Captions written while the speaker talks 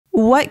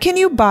What can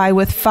you buy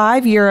with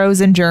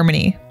 €5 in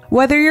Germany?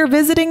 Whether you're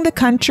visiting the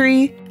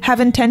country, have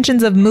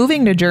intentions of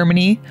moving to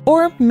Germany,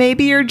 or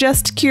maybe you're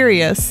just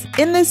curious,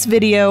 in this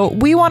video,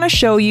 we want to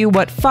show you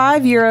what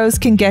 €5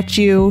 can get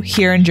you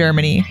here in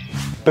Germany.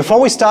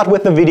 Before we start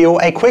with the video,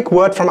 a quick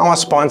word from our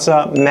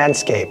sponsor,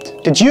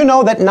 Manscaped. Did you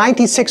know that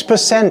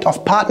 96%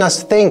 of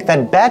partners think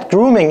that bad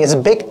grooming is a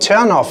big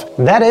turnoff?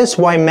 That is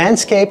why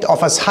Manscaped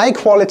offers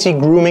high-quality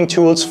grooming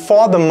tools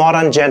for the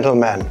modern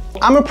gentleman.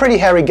 I'm a pretty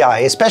hairy guy,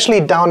 especially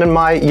down in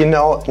my,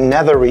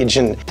 nether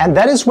region. And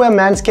that is where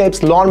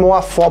Manscaped's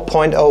Lawnmower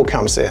 4.0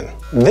 comes in.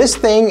 This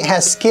thing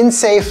has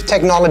skin-safe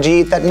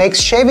technology that makes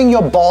shaving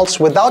your balls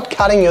without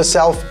cutting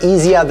yourself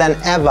easier than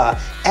ever.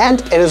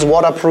 And it is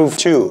waterproof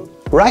too.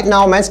 Right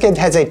now, Manscaped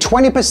has a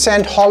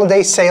 20%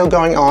 holiday sale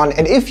going on,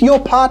 and if your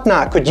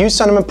partner could use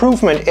some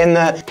improvement in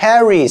the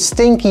hairy,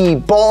 stinky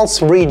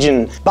balls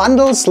region,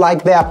 bundles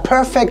like their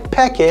perfect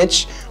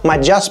package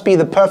might just be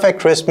the perfect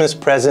Christmas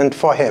present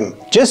for him.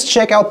 Just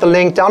check out the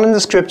link down in the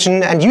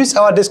description and use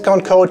our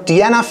discount code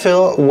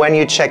DEANA'S when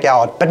you check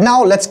out. But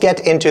now let's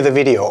get into the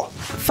video.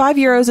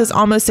 €5 is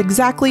almost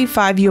exactly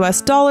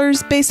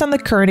 $5 based on the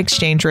current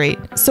exchange rate,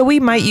 so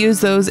we might use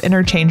those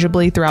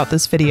interchangeably throughout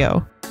this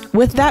video.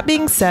 With that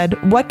being said,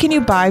 what can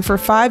you buy for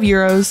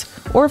 €5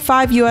 or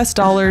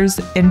 $5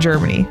 in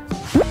Germany?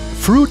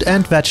 Fruit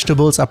and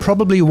vegetables are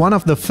probably one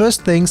of the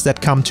first things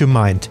that come to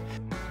mind.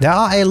 There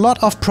are a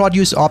lot of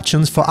produce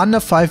options for under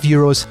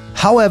 €5.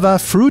 However,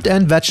 fruit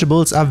and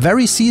vegetables are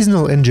very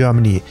seasonal in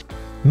Germany,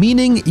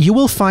 meaning you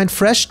will find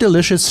fresh,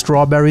 delicious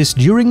strawberries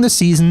during the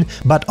season,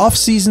 but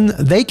off-season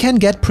they can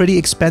get pretty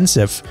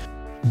expensive.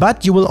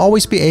 But you will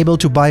always be able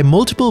to buy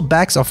multiple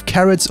bags of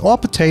carrots or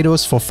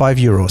potatoes for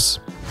 €5.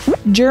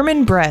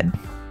 German bread.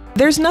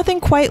 There's nothing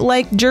quite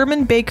like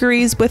German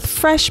bakeries with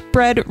fresh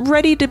bread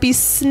ready to be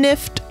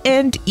sniffed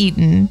and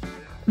eaten.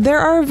 There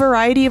are a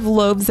variety of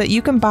loaves that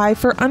you can buy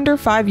for under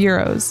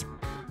 €5.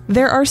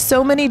 There are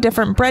so many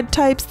different bread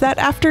types that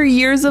after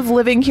years of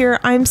living here,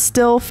 I'm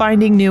still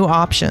finding new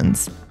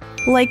options.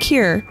 Like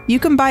here, you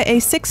can buy a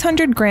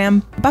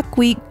 600-gram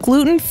buckwheat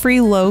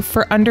gluten-free loaf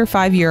for under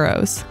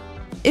 €5.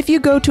 If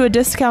you go to a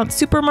discount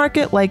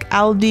supermarket like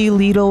Aldi,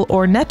 Lidl,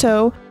 or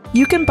Netto,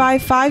 you can buy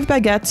 5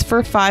 baguettes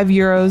for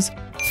 €5,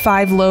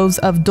 5 loaves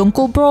of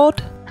Dunkelbrot,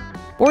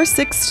 or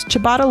 6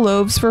 ciabatta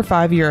loaves for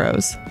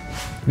 €5.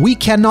 We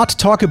cannot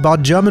talk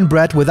about German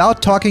bread without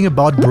talking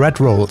about bread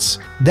rolls.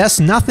 There's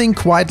nothing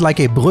quite like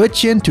a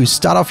Brötchen to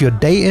start off your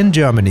day in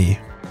Germany.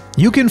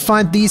 You can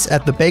find these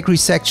at the bakery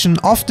section,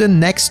 often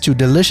next to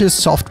delicious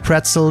soft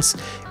pretzels.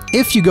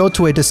 If you go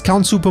to a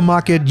discount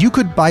supermarket, you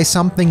could buy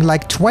something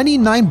like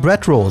 29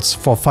 bread rolls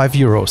for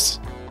 €5.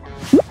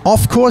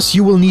 Of course,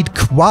 you will need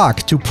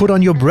Quark to put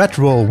on your bread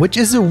roll, which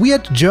is a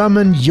weird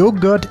German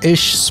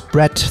yogurt-ish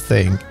spread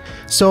thing.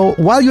 So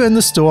while you're in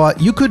the store,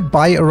 you could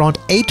buy around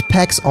 8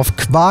 packs of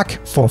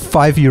Quark for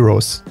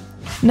 €5.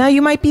 Now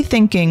you might be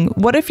thinking,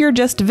 what if you're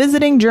just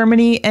visiting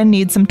Germany and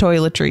need some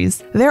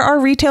toiletries? There are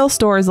retail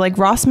stores like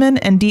Rossmann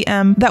and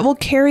DM that will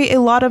carry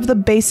a lot of the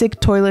basic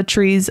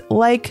toiletries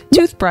like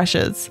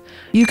toothbrushes.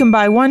 You can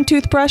buy 1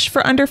 toothbrush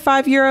for under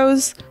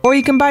 €5, or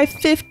you can buy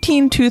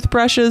 15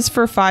 toothbrushes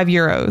for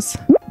 €5.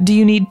 Do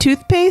you need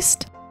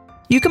toothpaste?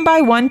 You can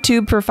buy 1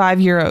 tube for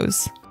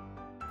 €5,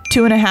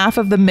 2.5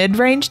 of the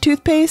mid-range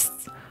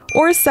toothpastes,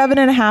 or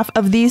 7.5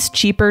 of these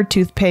cheaper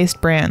toothpaste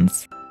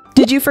brands.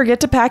 Did you forget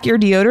to pack your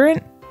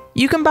deodorant?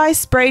 You can buy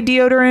spray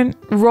deodorant,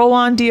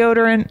 roll-on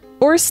deodorant,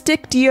 or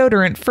stick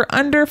deodorant for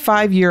under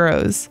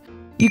 €5.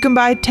 You can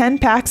buy 10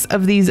 packs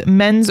of these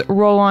men's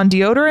roll-on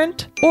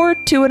deodorant, or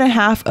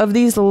 2.5 of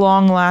these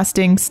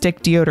long-lasting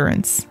stick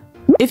deodorants.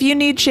 If you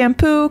need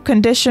shampoo,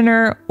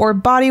 conditioner, or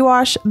body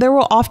wash, there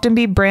will often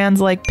be brands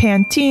like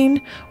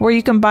Pantene, where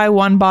you can buy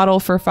 1 bottle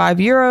for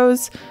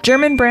 €5,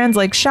 German brands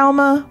like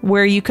Schaume,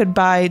 where you could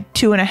buy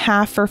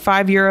 2.5 for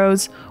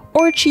 €5,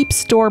 or cheap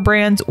store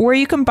brands where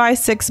you can buy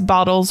 6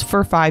 bottles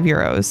for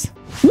 €5.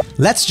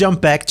 Let's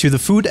jump back to the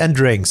food and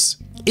drinks.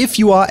 If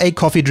you are a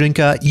coffee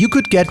drinker, you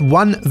could get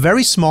 1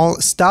 very small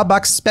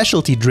Starbucks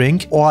specialty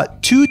drink, or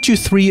 2 to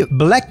 3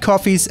 black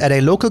coffees at a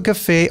local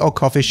cafe or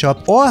coffee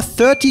shop, or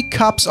 30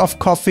 cups of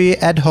coffee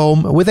at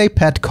home with a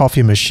pet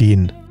coffee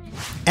machine.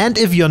 And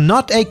if you're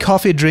not a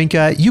coffee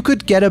drinker, you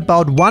could get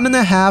about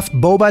 1.5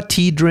 boba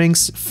tea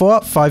drinks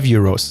for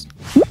 €5.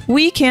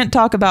 We can't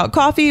talk about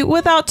coffee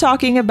without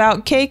talking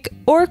about cake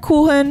or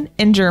Kuchen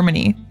in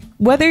Germany.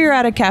 Whether you're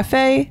at a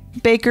cafe,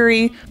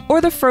 bakery, or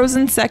the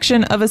frozen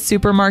section of a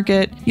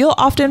supermarket, you'll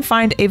often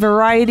find a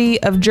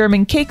variety of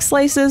German cake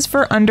slices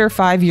for under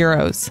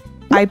 €5.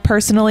 I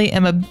personally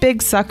am a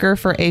big sucker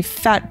for a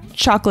fat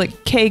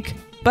chocolate cake,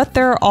 but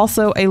there are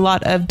also a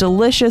lot of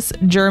delicious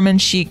German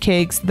sheet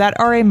cakes that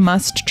are a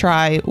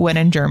must-try when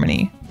in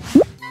Germany.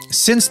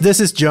 Since this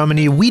is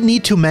Germany, we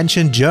need to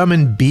mention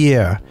German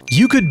beer.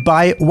 You could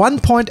buy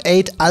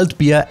 1.8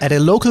 Altbier at a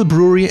local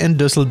brewery in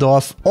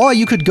Düsseldorf, or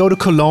you could go to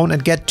Cologne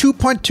and get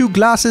 2.2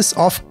 glasses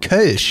of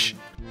Kölsch.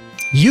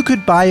 You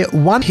could buy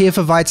 1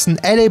 Hefeweizen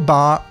at a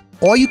bar,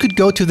 or you could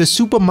go to the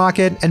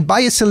supermarket and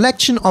buy a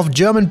selection of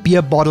German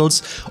beer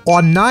bottles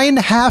or 9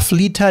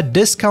 half-liter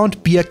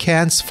discount beer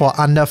cans for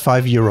under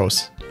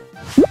 €5.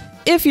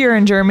 If you're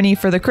in Germany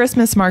for the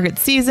Christmas market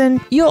season,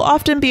 you'll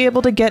often be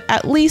able to get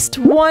at least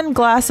one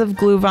glass of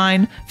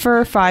Glühwein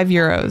for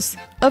 €5.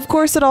 Of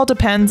course, it all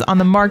depends on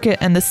the market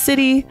and the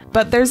city,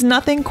 but there's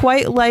nothing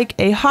quite like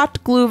a hot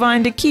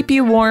Glühwein to keep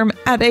you warm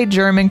at a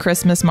German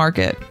Christmas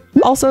market.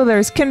 Also,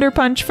 there's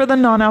Kinderpunch for the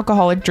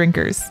non-alcoholic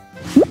drinkers.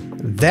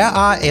 There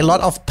are a lot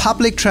of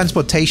public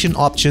transportation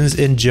options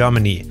in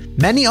Germany.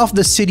 Many of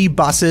the city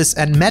buses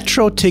and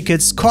metro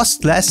tickets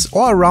cost less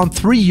or around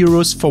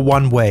 €3 for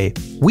one way.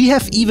 We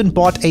have even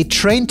bought a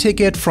train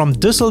ticket from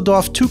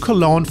Düsseldorf to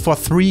Cologne for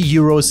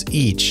 €3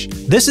 each.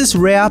 This is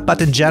rare,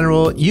 but in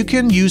general, you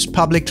can use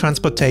public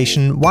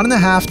transportation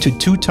 1.5 to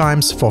 2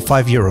 times for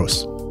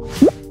 €5.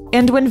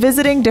 And when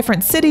visiting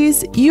different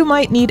cities, you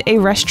might need a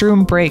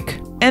restroom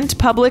break. And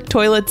public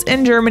toilets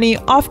in Germany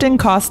often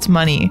cost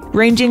money,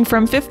 ranging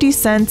from 50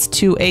 cents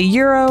to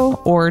 €1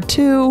 or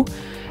 €2.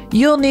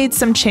 You'll need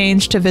some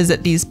change to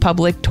visit these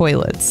public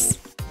toilets.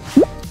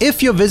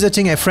 If you're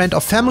visiting a friend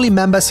or family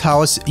member's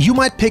house, you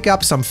might pick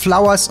up some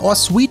flowers or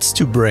sweets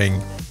to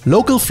bring.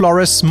 Local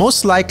florists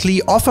most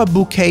likely offer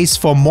bouquets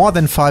for more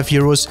than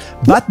 €5,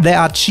 but there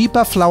are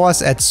cheaper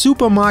flowers at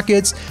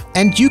supermarkets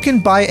and you can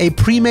buy a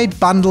pre-made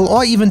bundle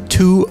or even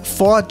 2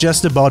 for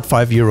just about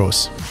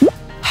 €5.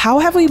 How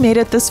have we made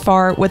it this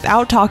far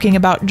without talking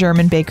about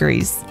German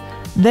bakeries?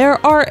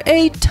 There are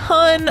a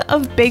ton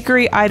of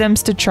bakery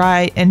items to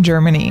try in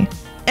Germany,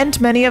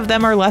 and many of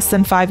them are less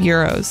than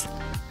 €5.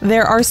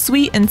 There are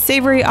sweet and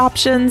savory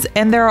options,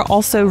 and there are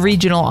also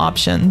regional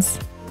options.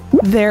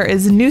 There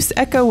is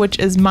Nuss-Ecke, which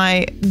is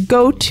my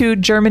go-to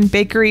German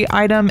bakery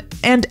item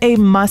and a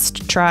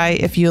must-try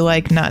if you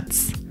like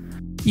nuts.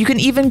 You can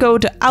even go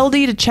to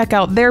Aldi to check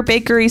out their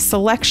bakery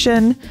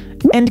selection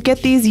and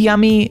get these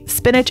yummy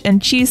spinach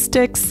and cheese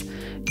sticks.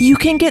 You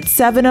can get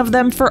 7 of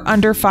them for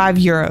under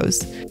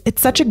 €5.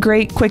 It's such a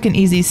great, quick and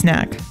easy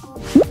snack.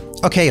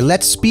 Okay,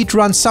 let's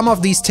speedrun some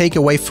of these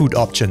takeaway food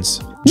options.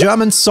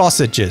 German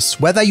sausages.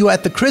 Whether you're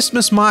at the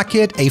Christmas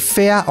market, a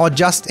fair, or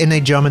just in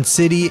a German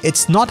city,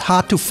 it's not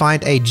hard to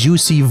find a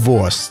juicy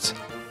Wurst.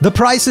 The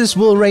prices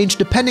will range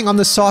depending on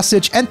the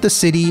sausage and the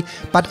city,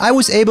 but I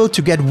was able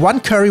to get 1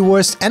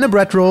 currywurst and a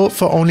bread roll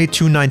for only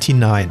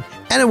 €2.99,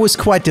 and it was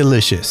quite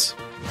delicious.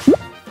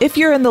 If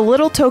you're in the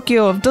little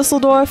Tokyo of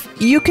Düsseldorf,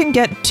 you can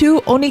get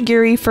 2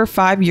 onigiri for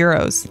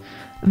 €5.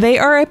 They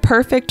are a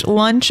perfect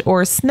lunch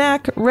or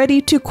snack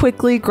ready to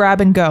quickly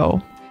grab and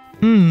go.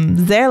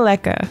 Sehr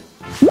lecker.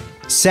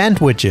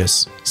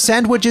 Sandwiches.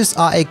 Sandwiches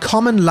are a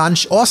common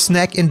lunch or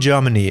snack in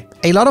Germany.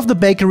 A lot of the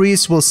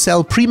bakeries will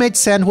sell pre-made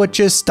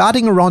sandwiches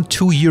starting around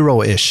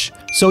 €2-ish.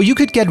 So you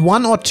could get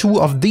 1 or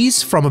 2 of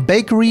these from a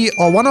bakery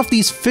or one of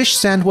these fish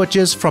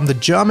sandwiches from the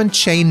German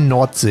chain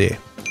Nordsee.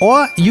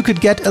 Or you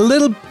could get a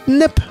little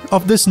nip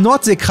of this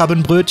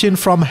Nordseekrabbenbrötchen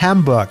from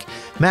Hamburg.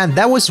 Man,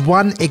 that was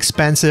one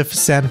expensive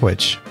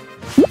sandwich.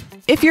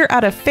 If you're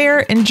at a fair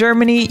in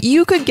Germany,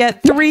 you could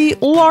get 3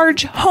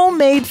 large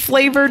homemade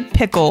flavored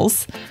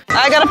pickles.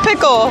 I got a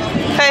pickle.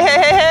 Hey,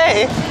 hey,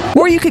 hey, hey.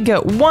 Or you could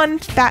get 1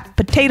 fat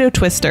potato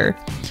twister.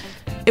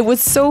 It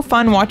was so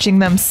fun watching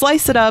them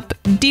slice it up,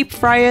 deep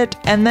fry it,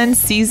 and then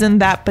season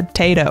that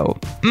potato.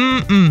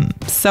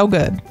 So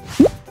good.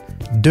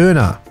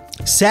 Döner.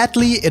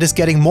 Sadly, it is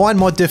getting more and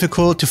more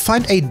difficult to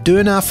find a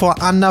Döner for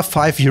under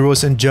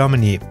 €5 in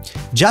Germany.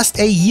 Just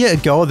a year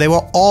ago, they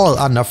were all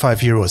under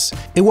 €5.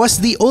 It was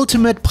the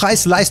ultimate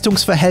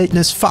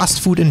Preis-Leistungs-Verhältnis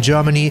fast food in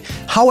Germany.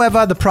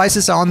 However, the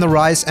prices are on the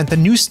rise and the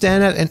new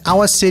standard in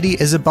our city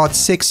is about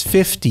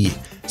 €6.50.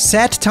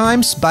 Sad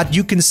times, but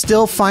you can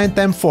still find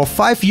them for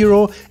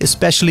 €5,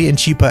 especially in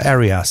cheaper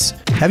areas.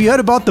 Have you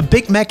heard about the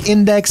Big Mac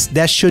Index?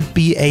 There should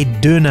be a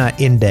Döner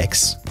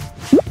Index.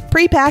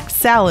 Pre-packed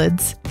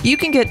salads. You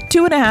can get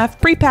 2.5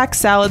 pre-packed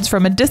salads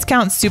from a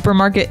discount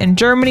supermarket in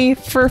Germany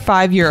for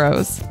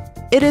 €5.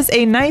 It is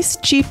a nice,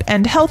 cheap,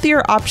 and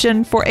healthier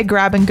option for a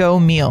grab-and-go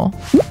meal.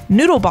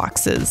 Noodle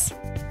boxes.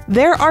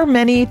 There are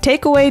many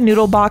takeaway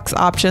noodle box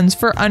options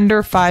for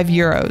under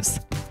 €5.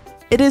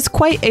 It is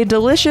quite a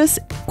delicious,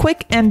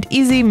 quick, and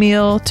easy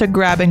meal to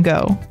grab and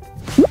go.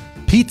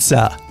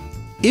 Pizza.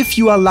 If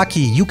you are lucky,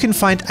 you can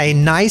find a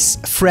nice,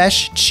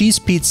 fresh cheese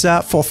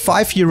pizza for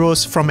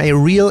 €5 from a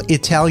real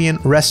Italian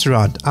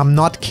restaurant. I'm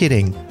not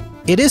kidding.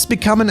 It is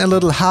becoming a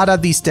little harder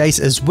these days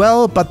as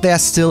well, but they're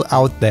still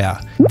out there.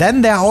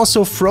 Then there are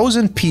also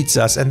frozen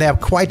pizzas, and they are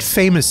quite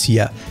famous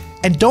here.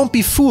 And don't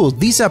be fooled,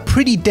 these are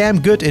pretty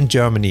damn good in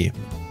Germany.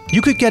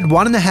 You could get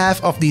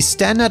 1.5 of these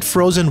standard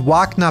frozen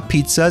Wagner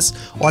pizzas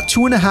or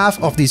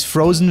 2.5 of these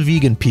frozen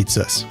vegan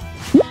pizzas.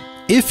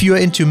 If you're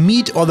into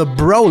meat or the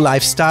bro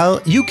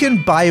lifestyle, you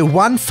can buy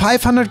 1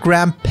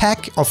 500-gram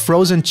pack of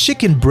frozen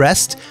chicken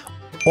breast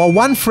or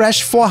 1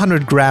 fresh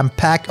 400-gram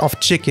pack of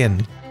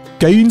chicken.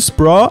 Gains,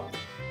 bro!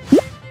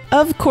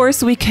 Of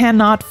course, we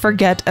cannot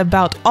forget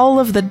about all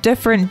of the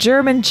different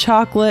German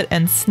chocolate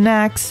and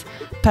snacks,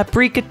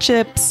 paprika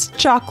chips,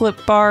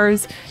 chocolate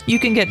bars. You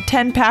can get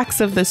 10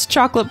 packs of this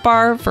chocolate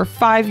bar for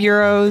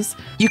 €5.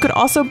 You could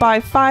also buy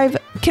 5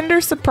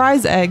 Kinder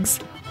Surprise eggs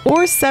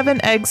or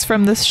 7 eggs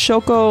from the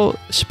Schoko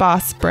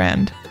Spaß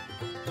brand.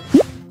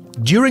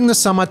 During the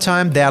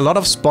summertime, there are a lot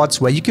of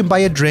spots where you can buy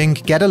a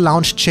drink, get a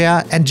lounge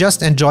chair and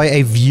just enjoy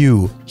a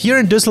view. Here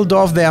in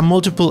Düsseldorf there are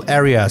multiple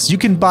areas. You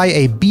can buy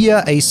a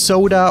beer, a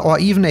soda or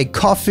even a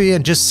coffee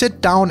and just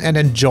sit down and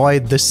enjoy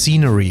the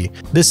scenery.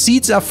 The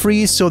seats are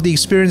free, so the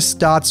experience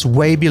starts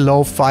way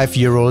below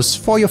 €5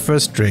 for your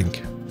first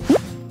drink.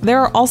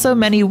 There are also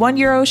many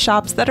 €1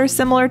 shops that are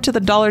similar to the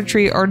Dollar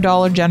Tree or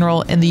Dollar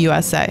General in the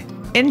USA.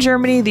 In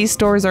Germany, these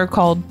stores are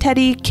called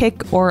Teddy,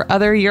 Kick, or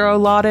other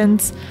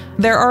Euroladens.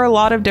 There are a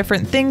lot of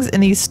different things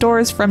in these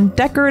stores, from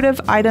decorative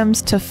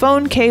items to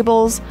phone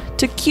cables,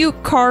 to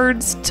cute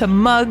cards, to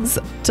mugs,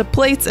 to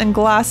plates and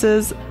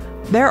glasses.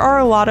 There are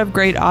a lot of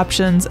great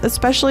options,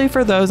 especially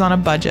for those on a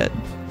budget.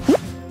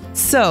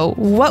 So,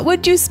 what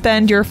would you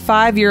spend your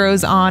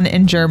 €5 on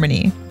in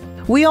Germany?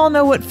 We all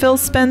know what Phil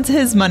spends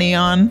his money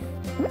on.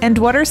 And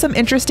what are some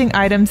interesting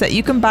items that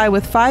you can buy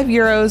with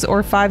 €5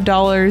 or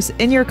 $5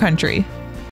 in your country?